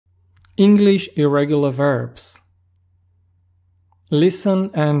English irregular verbs. Listen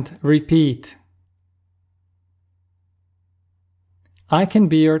and repeat. I can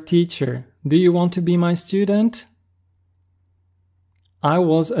be your teacher. Do you want to be my student? I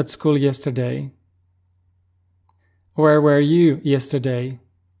was at school yesterday. Where were you yesterday?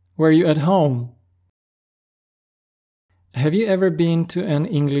 Were you at home? Have you ever been to an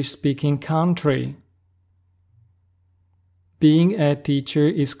English-speaking country? Being a teacher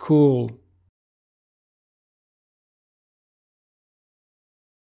is cool.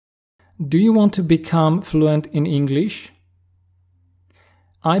 Do you want to become fluent in English?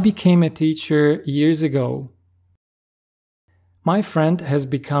 I became a teacher years ago. My friend has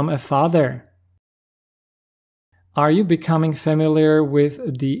become a father. Are you becoming familiar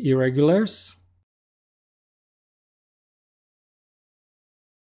with the irregulars?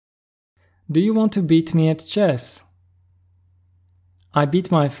 Do you want to beat me at chess? I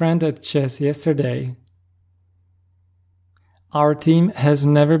beat my friend at chess yesterday. Our team has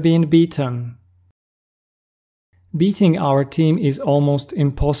never been beaten. Beating our team is almost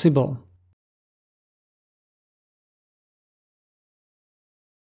impossible.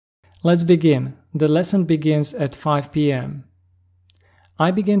 Let's begin. The lesson begins at 5 p.m.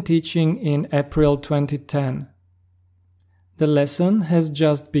 I began teaching in April 2010. The lesson has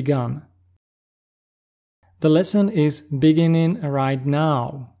just begun. The lesson is beginning right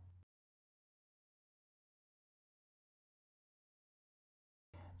now.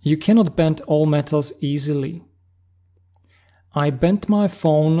 You cannot bend all metals easily. I bent my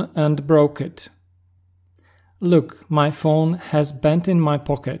phone and broke it. Look, my phone has bent in my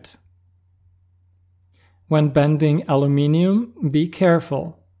pocket. When bending aluminium, be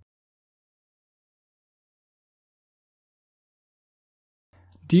careful.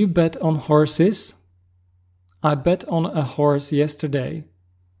 Do you bet on horses? I bet on a horse yesterday.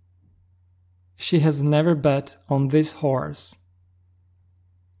 She has never bet on this horse.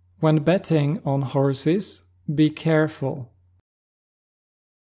 When betting on horses, be careful.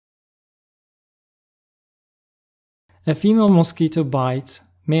 A female mosquito bites,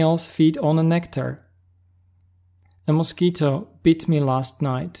 males feed on a nectar. A mosquito bit me last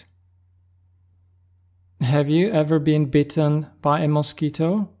night. Have you ever been bitten by a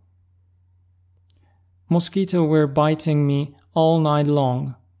mosquito? Mosquitoes were biting me all night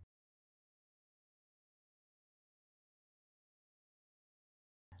long.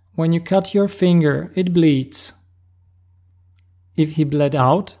 When you cut your finger, it bleeds. If he bled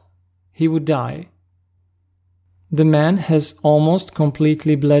out, he would die. The man has almost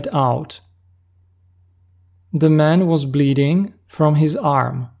completely bled out. The man was bleeding from his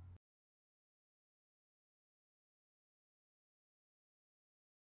arm.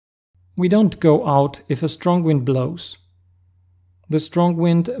 We don't go out if a strong wind blows. The strong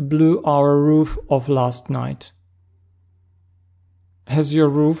wind blew our roof off last night. Has your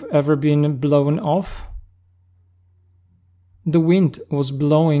roof ever been blown off? The wind was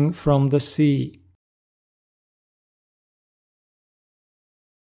blowing from the sea.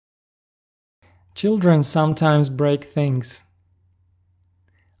 Children sometimes break things.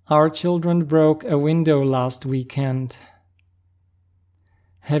 Our children broke a window last weekend.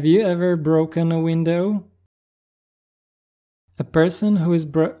 Have you ever broken a window? A person who is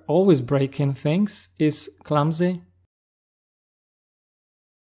always breaking things is clumsy.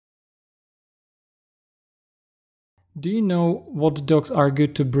 Do you know what dogs are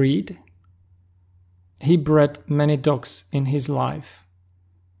good to breed? He bred many dogs in his life.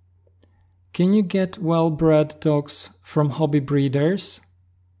 Can you get well-bred dogs from hobby breeders?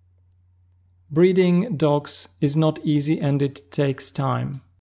 Breeding dogs is not easy and it takes time.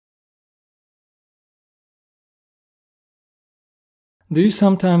 Do you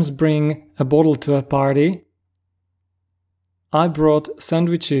sometimes bring a bottle to a party? I brought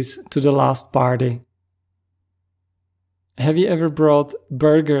sandwiches to the last party. Have you ever brought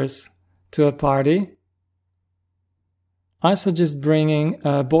burgers to a party? I suggest bringing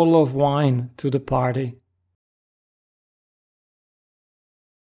a bottle of wine to the party.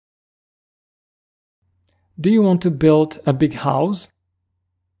 Do you want to build a big house?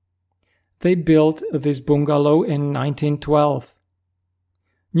 They built this bungalow in 1912.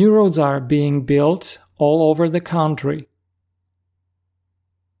 New roads are being built all over the country.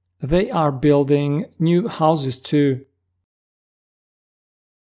 They are building new houses too.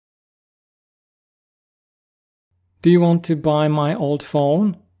 Do you want to buy my old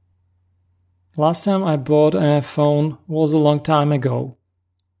phone? Last time I bought a phone was a long time ago.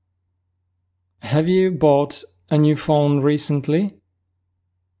 Have you bought a new phone recently?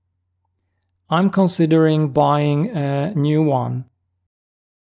 I'm considering buying a new one.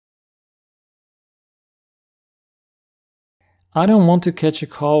 I don't want to catch a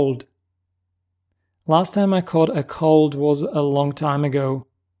cold. Last time I caught a cold was a long time ago.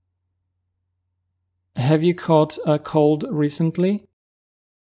 Have you caught a cold recently?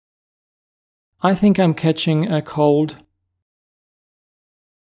 I think I'm catching a cold.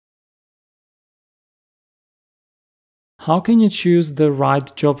 How can you choose the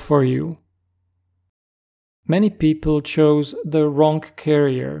right job for you? Many people chose the wrong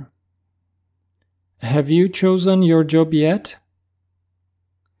career. Have you chosen your job yet?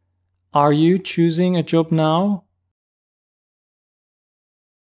 Are you choosing a job now?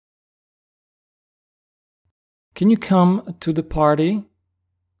 Can you come to the party?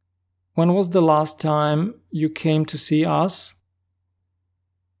 When was the last time you came to see us?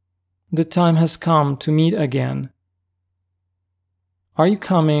 The time has come to meet again. Are you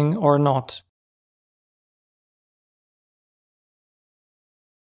coming or not?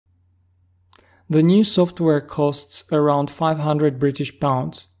 The new software costs around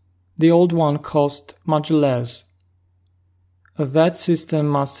 £500. The old one cost much less. That system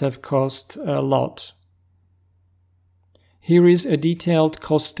must have cost a lot. Here is a detailed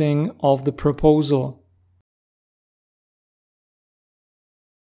costing of the proposal.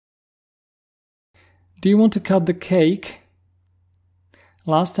 Do you want to cut the cake?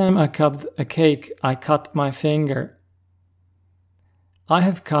 Last time I cut a cake, I cut my finger. I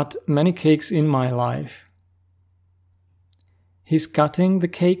have cut many cakes in my life. He's cutting the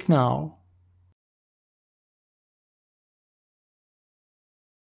cake now.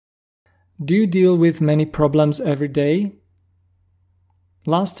 Do you deal with many problems every day?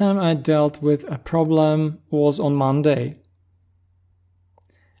 Last time I dealt with a problem was on Monday.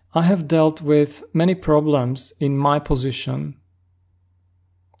 I have dealt with many problems in my position.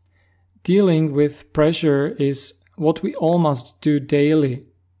 Dealing with pressure is what we all must do daily.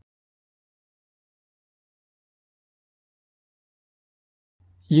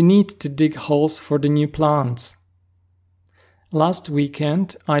 You need to dig holes for the new plants. Last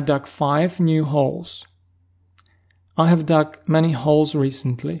weekend I dug 5 new holes. I have dug many holes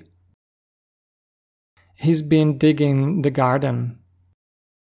recently. He's been digging the garden.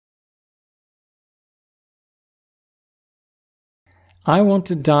 I want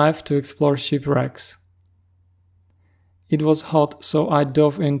to dive to explore shipwrecks. It was hot, so I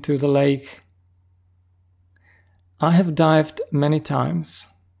dove into the lake. I have dived many times.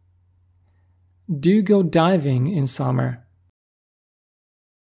 Do you go diving in summer?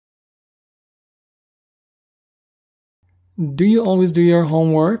 Do you always do your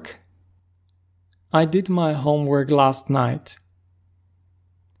homework? I did my homework last night.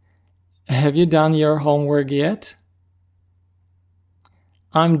 Have you done your homework yet?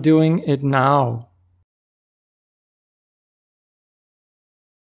 I'm doing it now.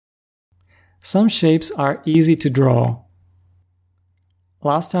 Some shapes are easy to draw.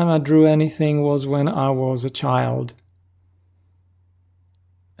 Last time I drew anything was when I was a child.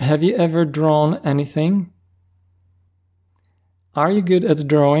 Have you ever drawn anything? Are you good at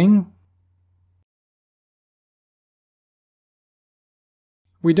drawing?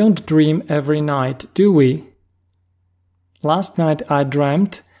 We don't dream every night, do we? Last night I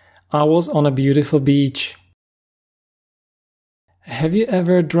dreamt I was on a beautiful beach. Have you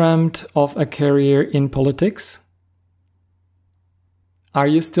ever dreamt of a career in politics? Are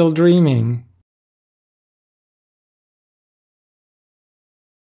you still dreaming?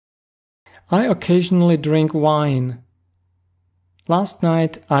 I occasionally drink wine. Last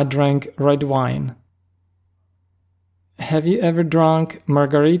night I drank red wine. Have you ever drunk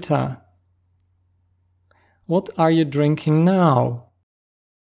margarita? What are you drinking now?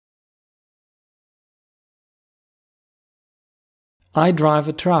 I drive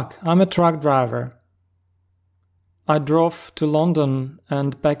a truck. I'm a truck driver. I drove to London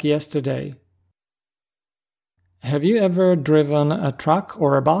and back yesterday. Have you ever driven a truck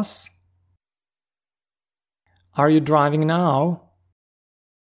or a bus? Are you driving now?